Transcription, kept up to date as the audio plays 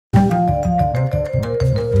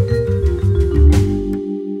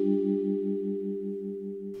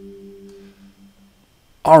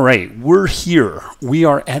All right, we're here. We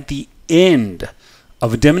are at the end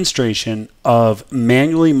of a demonstration of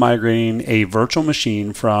manually migrating a virtual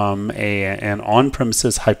machine from an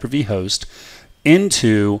on-premises Hyper-V host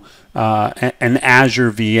into an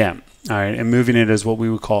Azure VM. All right, and moving it as what we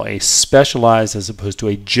would call a specialized as opposed to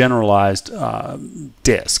a generalized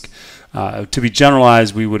disk. To be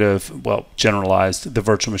generalized, we would have, generalized the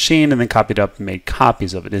virtual machine and then copied up and made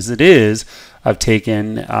copies of it. As it is, I've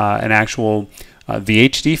taken an actual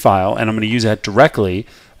VHD file, and I'm going to use that directly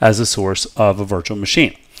as a source of a virtual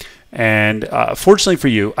machine. And fortunately for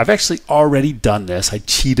you, I've actually already done this. I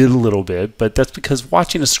cheated a little bit, but that's because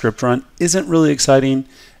watching a script run isn't really exciting,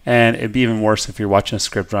 and it'd be even worse if you're watching a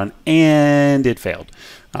script run and it failed.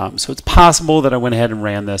 So it's possible that I went ahead and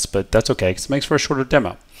ran this, but that's okay because it makes for a shorter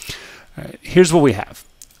demo. All right, here's what we have.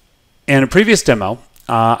 In a previous demo,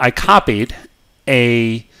 I copied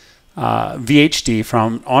a VHD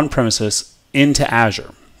from on-premises into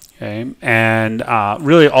Azure. Okay, and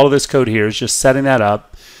really all of this code here is just setting that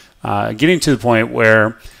up, getting to the point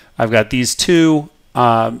where I've got these two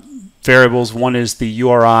variables. One is the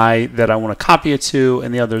URI that I want to copy it to,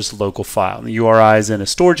 and the other is the local file. The URI is in a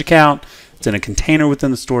storage account, it's in a container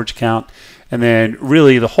within the storage account, and then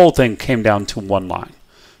really the whole thing came down to one line.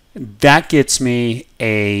 That gets me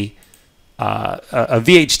a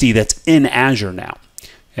VHD that's in Azure now.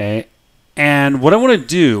 Okay, and what I want to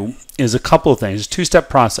do is a couple of things, two-step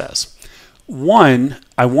process. One,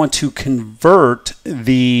 I want to convert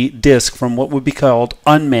the disk from what would be called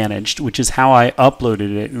unmanaged, which is how I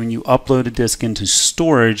uploaded it. When you upload a disk into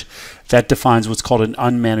storage, that defines what's called an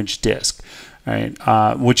unmanaged disk. All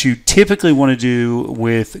right. What you typically want to do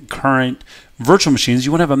with current virtual machines,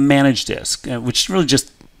 you want to have a managed disk, which really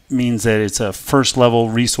just means that it's a first level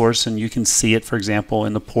resource, and you can see it, for example,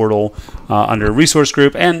 in the portal under a resource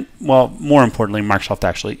group, and more importantly, Microsoft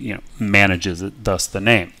actually manages it, thus the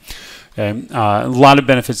name. Okay. A lot of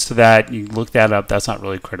benefits to that. You can look that up. That's not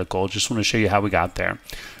really critical. Just want to show you how we got there.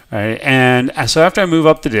 All right. And so after I move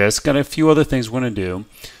up the disk, got a few other things we're going to do.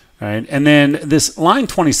 All right. And then this line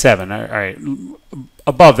 27. All right.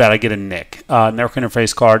 Above that, I get a NIC, network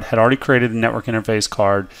interface card. Had already created a network interface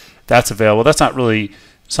card. That's available. That's not really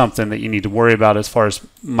something that you need to worry about as far as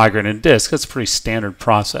migrating a disk. That's a pretty standard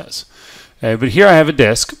process. Okay, but here I have a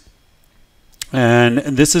disk, and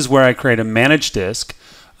this is where I create a managed disk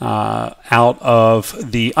out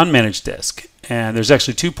of the unmanaged disk. And there's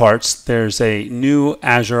actually two parts. There's a new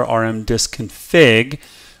Azure RM disk config,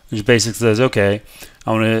 which basically says, okay,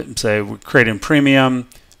 I want to say we're creating premium.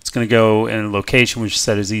 It's going to go in a location which is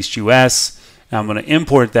set as East US. And I'm going to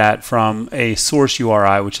import that from a source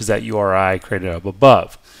URI, which is that URI I created up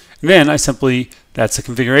above. And then that's the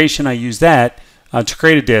configuration. I use that to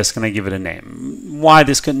create a disk, and I give it a name. Why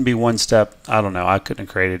this couldn't be one step, I don't know. I couldn't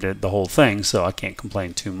have created the whole thing, so I can't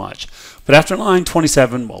complain too much. But after line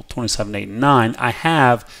 27, 27, 8, and 9, I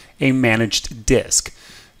have a managed disk.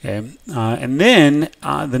 Okay? And then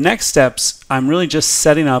the next steps, I'm really just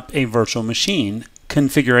setting up a virtual machine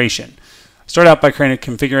configuration. Start out by creating a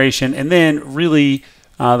configuration, and then really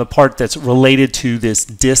the part that's related to this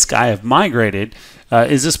disk I have migrated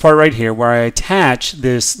is this part right here where I attach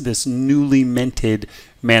this newly minted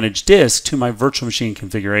managed disk to my virtual machine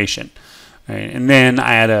configuration. Right? And then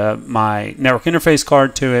I add my network interface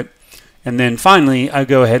card to it, and then finally I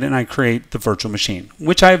go ahead and I create the virtual machine,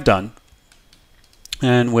 which I have done,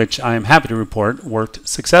 and which I am happy to report worked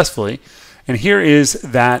successfully. And here is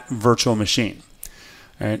that virtual machine.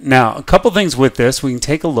 All right, now, a couple things with this. We can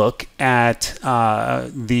take a look at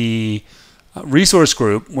the resource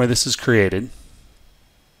group where this is created.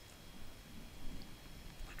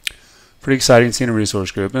 Pretty exciting seeing a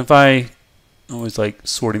resource group. And if I always like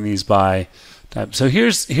sorting these by type. So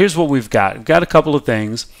here's what we've got. We've got a couple of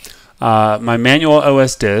things. My manual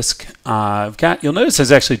OS disk. You'll notice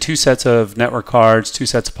there's actually two sets of network cards, two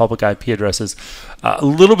sets of public IP addresses. A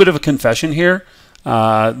little bit of a confession here.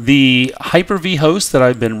 The Hyper-V host that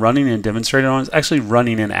I've been running and demonstrating on is actually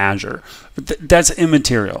running in Azure. But that's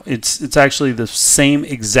immaterial. It's actually the same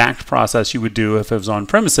exact process you would do if it was on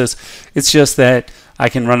premises. It's just that I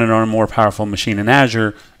can run it on a more powerful machine in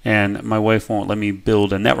Azure, and my wife won't let me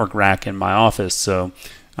build a network rack in my office. So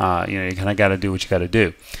you kind of got to do what you got to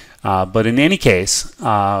do. But in any case,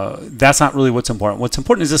 that's not really what's important. What's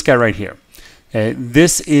important is this guy right here. Okay?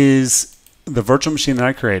 This is the virtual machine that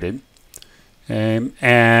I created.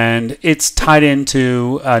 And it's tied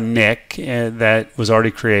into a NIC that was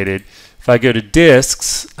already created. If I go to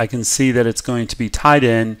disks, I can see that it's going to be tied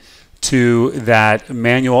in to that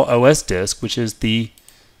manual OS disk, which is the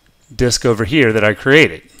disk over here that I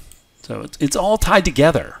created. So it's all tied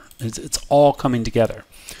together. It's all coming together.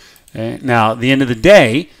 Okay? Now, at the end of the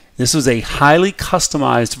day, this was a highly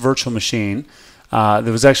customized virtual machine that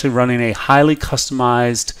was actually running a highly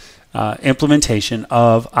customized implementation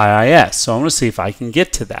of IIS. So I'm going to see if I can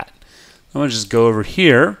get to that. I'm going to just go over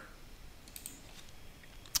here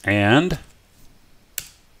and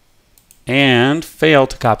fail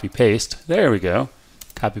to copy paste. There we go.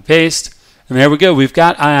 Copy paste. And there we go. We've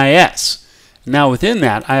got IIS. Now within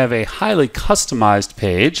that, I have a highly customized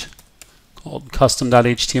page called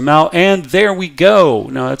custom.html, and there we go.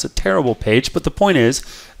 Now that's a terrible page, but the point is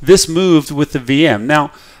this moved with the VM.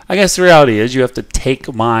 Now I guess the reality is you have to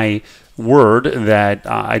take my word that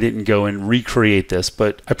I didn't go and recreate this,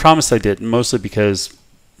 but I promised I did, mostly because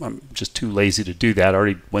I'm just too lazy to do that. I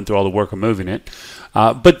already went through all the work of moving it.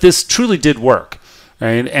 But this truly did work.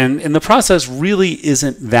 Right? And the process really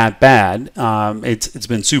isn't that bad. It's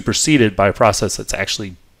been superseded by a process that's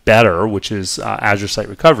actually better, which is Azure Site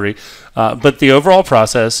Recovery. But the overall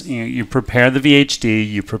process, you prepare the VHD,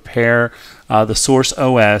 you prepare the source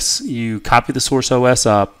OS, you copy the source OS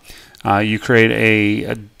up, you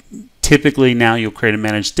create typically now you'll create a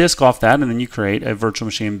managed disk off that, and then you create a virtual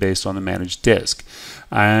machine based on the managed disk.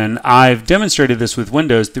 And I've demonstrated this with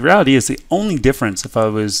Windows. The reality is the only difference if I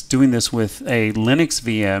was doing this with a Linux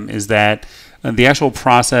VM is that the actual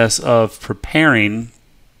process of preparing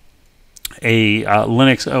a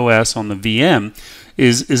Linux OS on the VM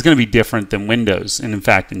is going to be different than Windows. And in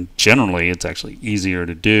fact, generally, it's actually easier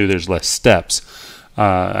to do. There's less steps.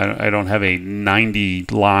 I don't have a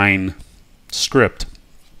 90-line script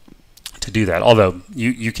to do that. Although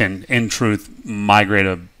you can, in truth, migrate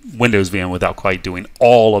a Windows VM without quite doing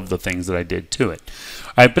all of the things that I did to it.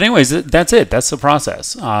 All right, but anyways, that's it. That's the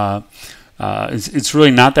process. It's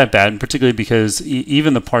really not that bad, and particularly because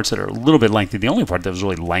even the parts that are a little bit lengthy, the only part that was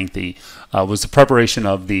really lengthy was the preparation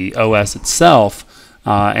of the OS itself,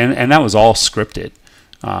 and that was all scripted.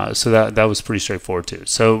 So that was pretty straightforward too.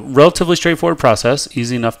 So relatively straightforward process,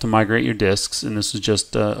 easy enough to migrate your disks, and this is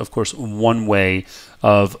just, of course, one way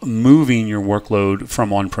of moving your workload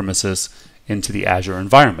from on-premises into the Azure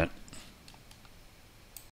environment.